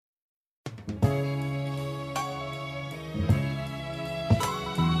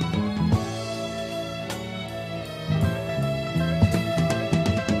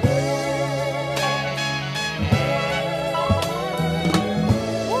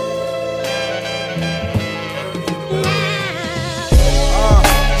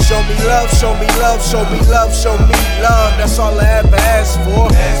love, show me love, show me love, show me love. That's all I ever asked for.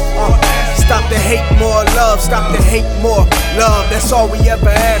 Stop the hate, more love. Stop the hate, more love. That's all we ever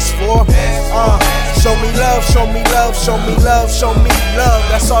asked for. Show me love, show me love, show me love, show me love.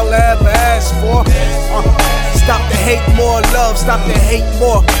 That's all I ever asked for. Stop the hate, more love. Stop the hate,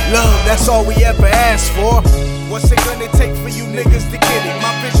 more love. That's all we ever asked for. What's it gonna take for you niggas to get it?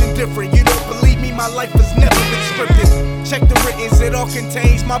 My vision different. You don't believe me? My life has never been scripted. Check the writtens, it all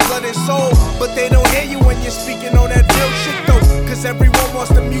contains my blood and soul. But they don't hear you when you're speaking on that real shit though. Cause everyone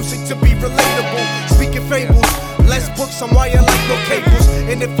wants the music to be relatable. Speaking fables, less books on wire like no cables.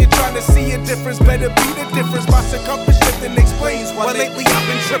 And if you're trying to see a difference, better be the difference. My circumference shifting explains why lately I've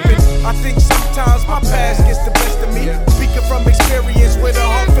been tripping. I think sometimes my past gets the best of me. Speaking from experience with a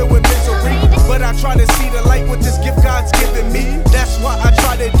heart filled with misery. But I try to see the light with this gift God's given me. That's why I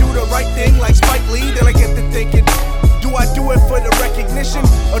try to do the right thing like Spike Lee. Then I get to thinking, do I do it for the recognition?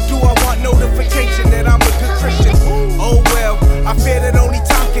 Or do I want notification that I'm a good Christian? Oh well, I fear that only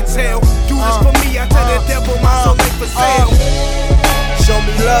time can tell. Do this for me, I tell the devil my soul ain't for sale. Show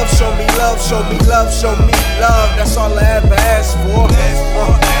me love, show me love, show me love, show me love. That's all I ever asked for.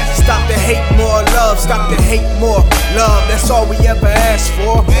 Stop the hate, more love. Stop the hate, more love. That's all we ever asked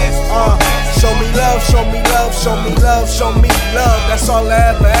for. Show me love, show me love, show me love, show me love. That's all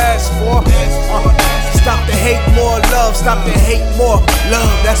I ever asked for. Stop the hate, more love. Stop the hate, more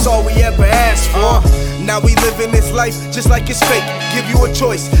love. That's all we ever asked for. Now we living this life just like it's fake. Give you a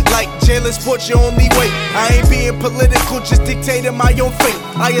choice, like jail and sports, your only way. I ain't being political, just dictating my own fate.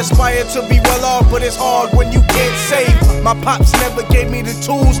 I aspire to be well off, but it's hard when you can't save. My pops never gave me the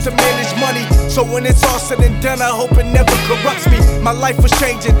tools to manage money. So when it's all said and done, I hope it never corrupts me. My life was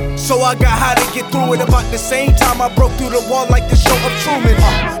changing, so I got how to get through it. About the same time I broke through the wall like the show of Truman.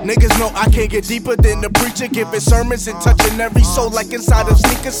 Niggas know I can't get deeper than the preacher, giving sermons and touching every soul like inside of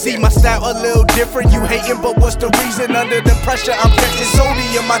sneakers. See my style a little different, you hating, but what's the reason? Under the pressure, I'm catching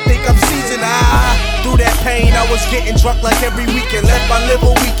sodium, I think I'm seasoned. Through that pain, I was getting drunk like every weekend. Left my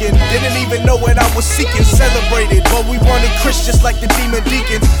liver weekend, didn't even know what I was seeking. Celebrated, but we wanted Christians like the demon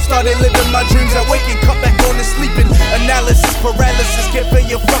deacons. Started living my dreams, awaking, cut back on and sleeping. Analysis, paralysis, can't feel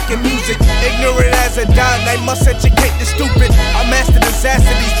your fucking music. Ignorant as a dime, they must educate the stupid. I mastered disaster,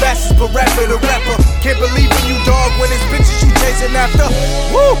 these bastards, but rapper to rapper. Can't believe in you, dog, when it's bitches you chasing after.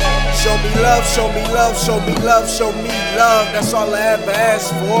 Woo! Show me love, show me love, show me love, show me love. That's all I ever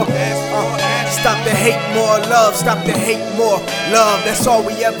asked for. Stop the hate, more love. Stop the hate, more love. That's all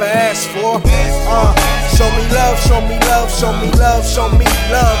we ever asked for. Show me love, show me love, show me love, show me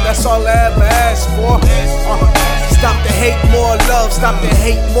love. That's all I ever asked for. Stop the hate, more love. Stop the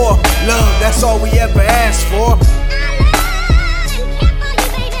hate, more love. That's all we ever asked for.